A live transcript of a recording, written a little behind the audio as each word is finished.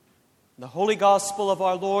The Holy Gospel of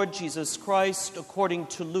our Lord Jesus Christ according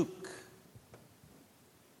to Luke.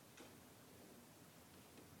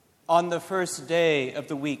 On the first day of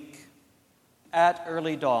the week, at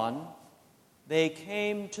early dawn, they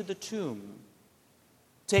came to the tomb,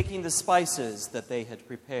 taking the spices that they had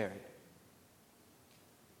prepared.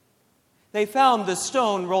 They found the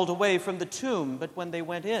stone rolled away from the tomb, but when they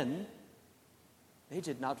went in, they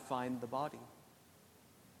did not find the body.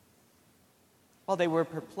 While they were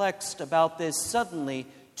perplexed about this, suddenly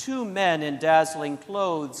 2 men in dazzling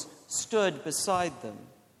clothes stood beside them.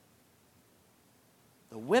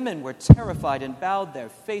 The women were terrified and bowed their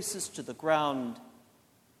faces to the ground.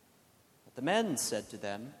 But the men said to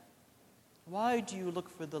them, "Why do you look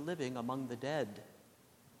for the living among the dead?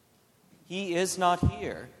 He is not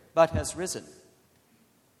here, but has risen.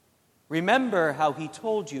 Remember how he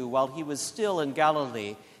told you while he was still in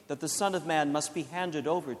Galilee that the Son of Man must be handed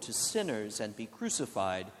over to sinners and be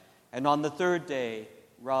crucified, and on the third day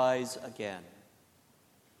rise again."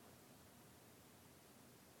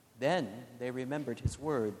 Then they remembered his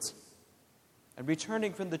words, and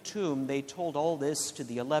returning from the tomb, they told all this to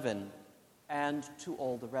the 11 and to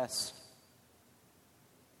all the rest.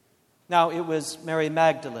 Now it was Mary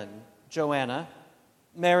Magdalene, Joanna,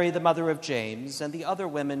 Mary the mother of James, and the other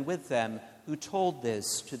women with them who told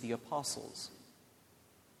this to the apostles.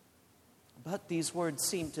 But these words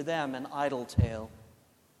seemed to them an idle tale,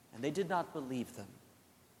 and they did not believe them.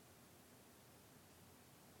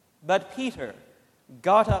 But Peter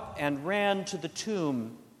got up and ran to the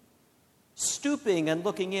tomb. Stooping and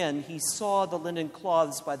looking in, he saw the linen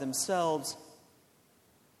cloths by themselves.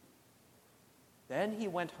 Then he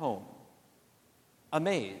went home,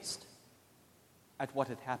 amazed at what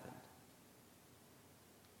had happened.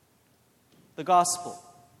 The Gospel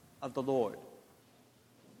of the Lord.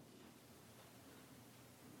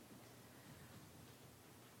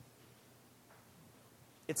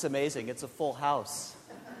 It's amazing. It's a full house.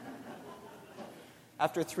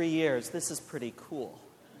 After 3 years, this is pretty cool.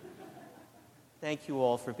 Thank you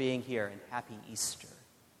all for being here, and happy Easter.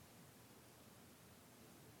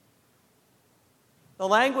 The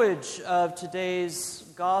language of today's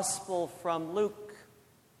Gospel from Luke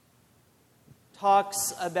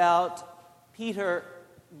talks about Peter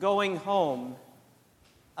going home,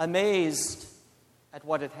 amazed at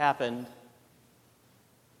what had happened.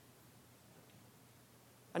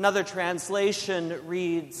 Another translation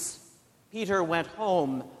reads, Peter went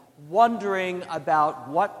home wondering about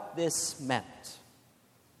what this meant.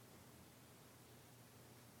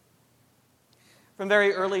 From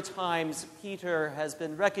very early times, Peter has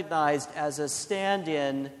been recognized as a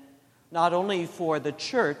stand-in not only for the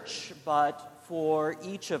church, but for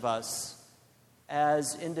each of us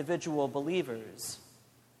as individual believers.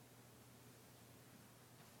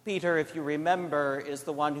 Peter, if you remember, is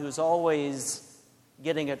the one who's always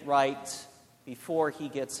getting it right before he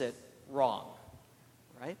gets it wrong,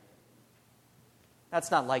 right?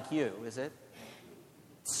 That's not like you, is it?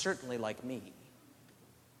 It's certainly like me.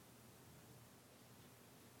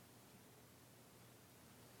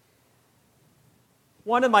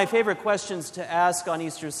 One of my favorite questions to ask on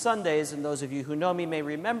Easter Sundays, and those of you who know me may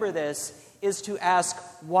remember this, is to ask,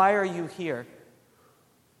 why are you here?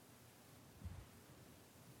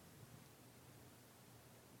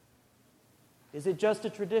 Is it just a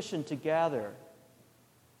tradition to gather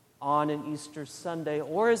on an Easter Sunday,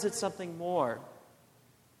 or is it something more?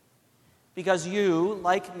 Because you,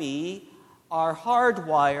 like me, are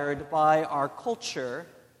hardwired by our culture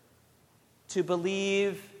to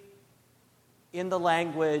believe in the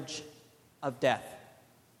language of death.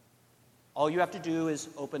 All you have to do is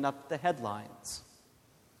open up the headlines.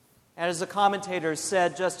 And as a commentator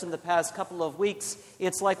said just in the past couple of weeks,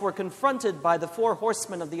 it's like we're confronted by the 4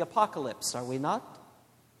 horsemen of the apocalypse, are we not?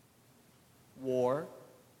 War,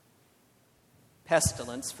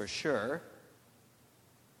 pestilence for sure,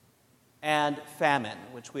 and famine,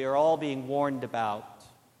 which we are all being warned about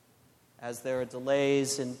as there are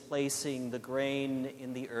delays in placing the grain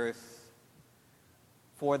in the earth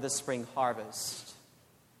for the spring harvest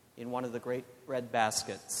in one of the great bread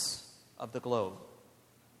baskets of the globe.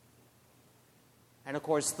 And of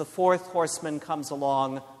course, the 4th horseman comes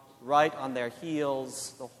along right on their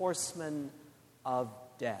heels, the horseman of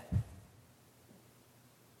death.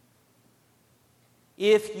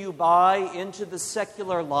 If you buy into the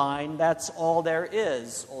secular line, that's all there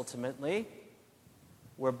is, ultimately.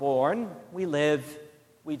 We're born, we live,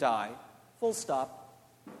 we die. Full stop.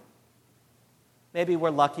 Maybe we're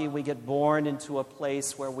lucky we get born into a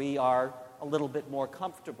place where we are a little bit more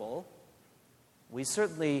comfortable. We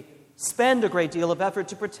certainly spend a great deal of effort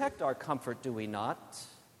to protect our comfort, do we not?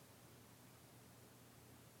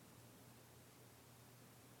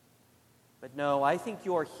 But no, I think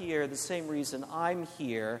you're here the same reason I'm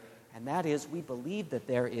here, and that is we believe that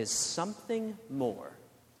there is something more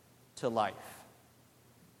to life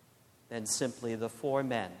than simply the four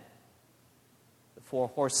men, the four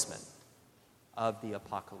horsemen of the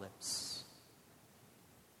apocalypse.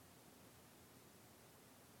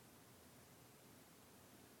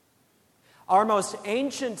 Our most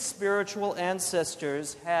ancient spiritual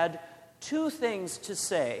ancestors had two things to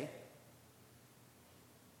say.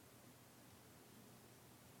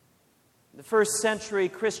 The first century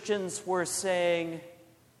Christians were saying,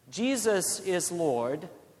 Jesus is Lord,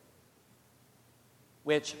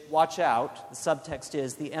 which, watch out, the subtext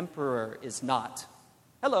is, the emperor is not.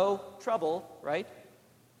 Hello, trouble, right?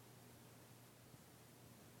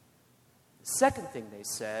 The second thing they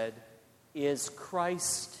said is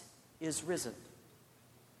Christ is risen.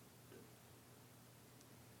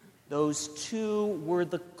 Those two were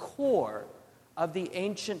the core of the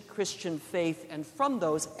ancient Christian faith, and from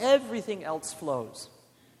those, everything else flows.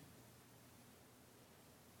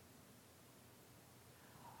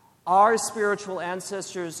 Our spiritual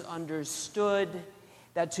ancestors understood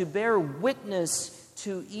that to bear witness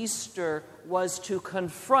to Easter was to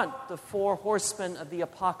confront the four horsemen of the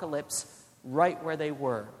apocalypse right where they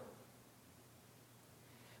were,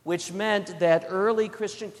 which meant that early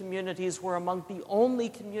Christian communities were among the only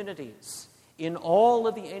communities in all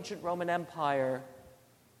of the ancient Roman Empire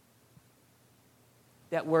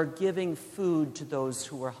that were giving food to those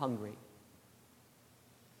who were hungry,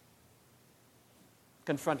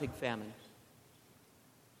 confronting famine,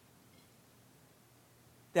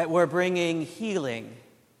 that were bringing healing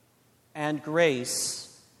and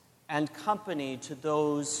grace and company to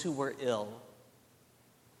those who were ill,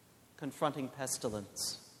 confronting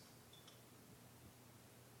pestilence,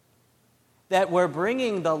 that were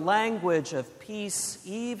bringing the language of peace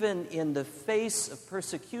even in the face of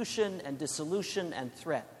persecution and dissolution and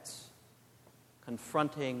threats,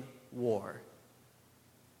 confronting war.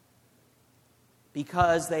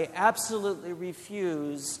 Because they absolutely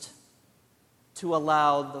refused to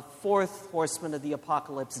allow the fourth horseman of the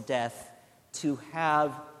apocalypse, death, to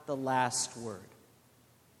have the last word.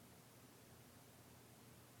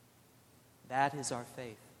 That is our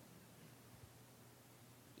faith.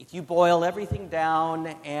 If you boil everything down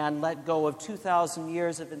and let go of 2,000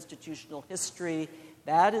 years of institutional history,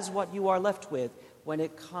 that is what you are left with when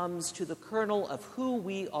it comes to the kernel of who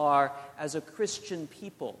we are as a Christian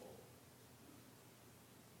people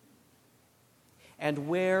and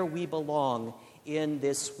where we belong in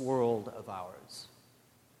this world of ours.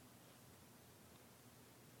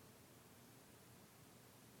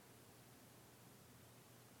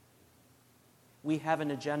 We have an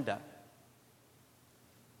agenda.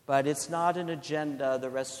 But it's not an agenda the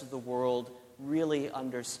rest of the world really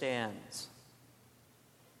understands.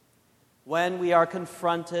 When we are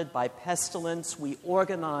confronted by pestilence, we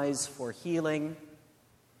organize for healing.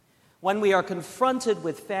 When we are confronted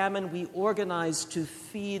with famine, we organize to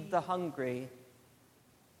feed the hungry.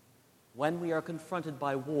 When we are confronted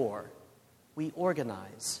by war, we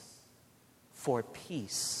organize for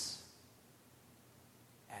peace.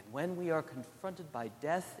 And when we are confronted by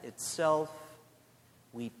death itself,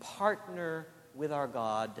 we partner with our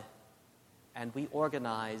God and we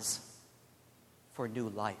organize for new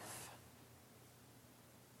life.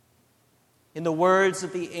 In the words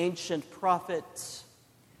of the ancient prophets,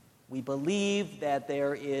 we believe that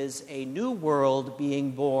there is a new world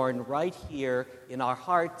being born right here in our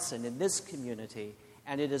hearts and in this community,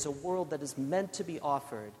 and it is a world that is meant to be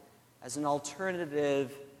offered as an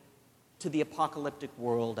alternative to the apocalyptic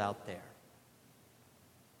world out there.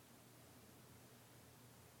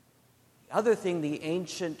 The other thing the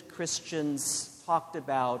ancient Christians talked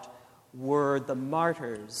about were the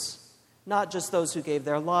martyrs, not just those who gave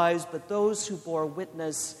their lives, but those who bore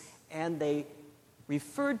witness, and they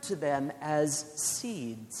referred to them as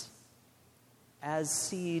seeds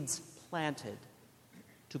planted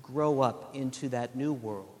to grow up into that new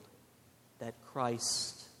world that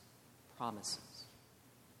Christ promises.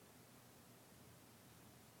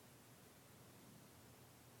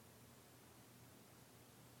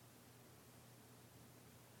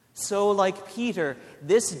 So, like Peter,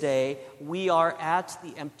 this day we are at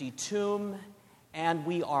the empty tomb and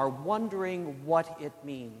we are wondering what it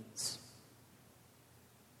means.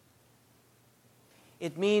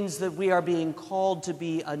 It means that we are being called to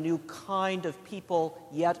be a new kind of people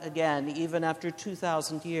yet again, even after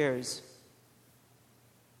 2,000 years.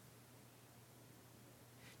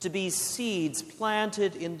 To be seeds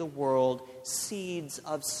planted in the world, seeds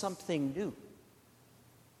of something new.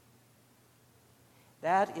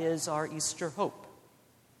 That is our Easter hope.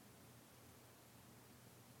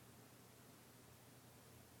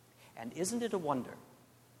 And isn't it a wonder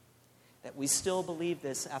that we still believe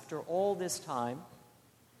this after all this time,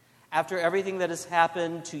 after everything that has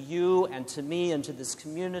happened to you and to me and to this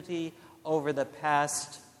community over the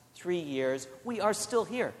past 3 years, we are still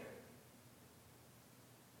here.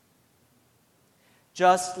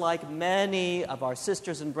 Just like many of our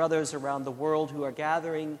sisters and brothers around the world who are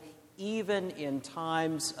gathering even in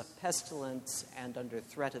times of pestilence and under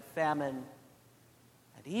threat of famine,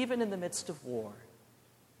 and even in the midst of war,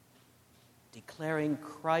 declaring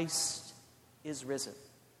Christ is risen.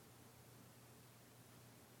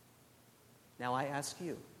 Now I ask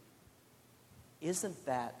you, isn't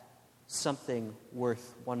that something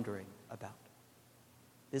worth wondering about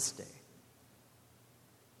this day?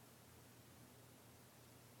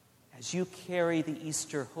 As you carry the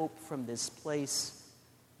Easter hope from this place,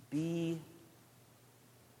 be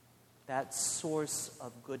that source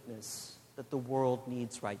of goodness that the world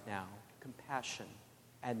needs right now. Compassion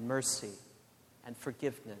and mercy and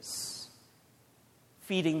forgiveness.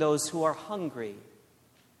 Feeding those who are hungry.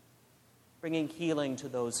 Bringing healing to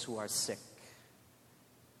those who are sick.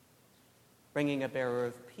 Bringing a bearer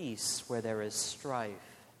of peace where there is strife.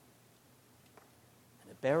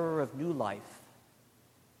 And a bearer of new life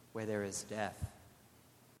where there is death.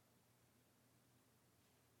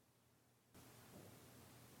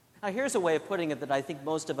 Now, here's a way of putting it that I think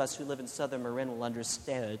most of us who live in southern Marin will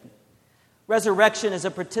understand. Resurrection is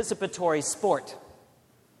a participatory sport.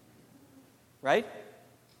 Right?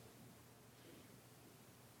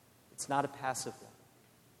 It's not a passive one.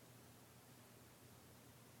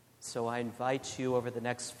 So I invite you over the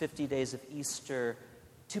next 50 days of Easter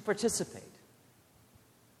to participate.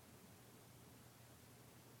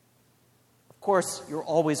 Of course, you're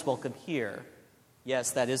always welcome here.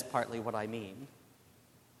 Yes, that is partly what I mean.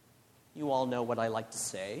 You all know what I like to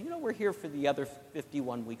say. We're here for the other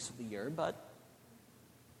 51 weeks of the year, but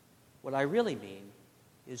what I really mean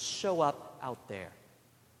is show up out there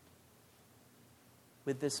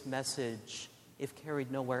with this message, if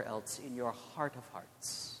carried nowhere else, in your heart of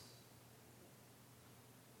hearts.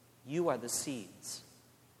 You are the seeds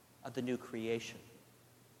of the new creation.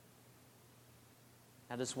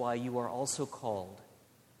 That is why you are also called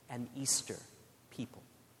an Easter people.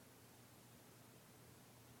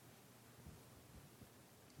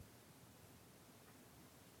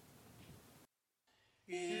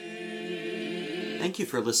 Thank you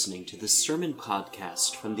for listening to this sermon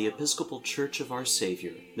podcast from the Episcopal Church of Our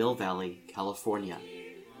Savior, Mill Valley, California.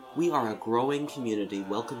 We are a growing community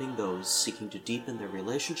welcoming those seeking to deepen their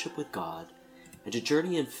relationship with God and to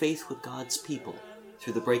journey in faith with God's people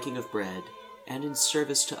through the breaking of bread and in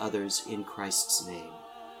service to others in Christ's name.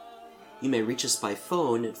 You may reach us by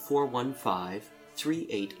phone at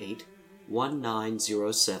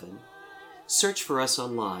 415-388-1907, search for us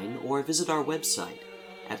online, or visit our website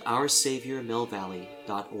at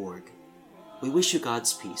oursaviormillvalley.org. We wish you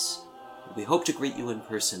God's peace, and we hope to greet you in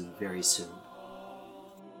person very soon.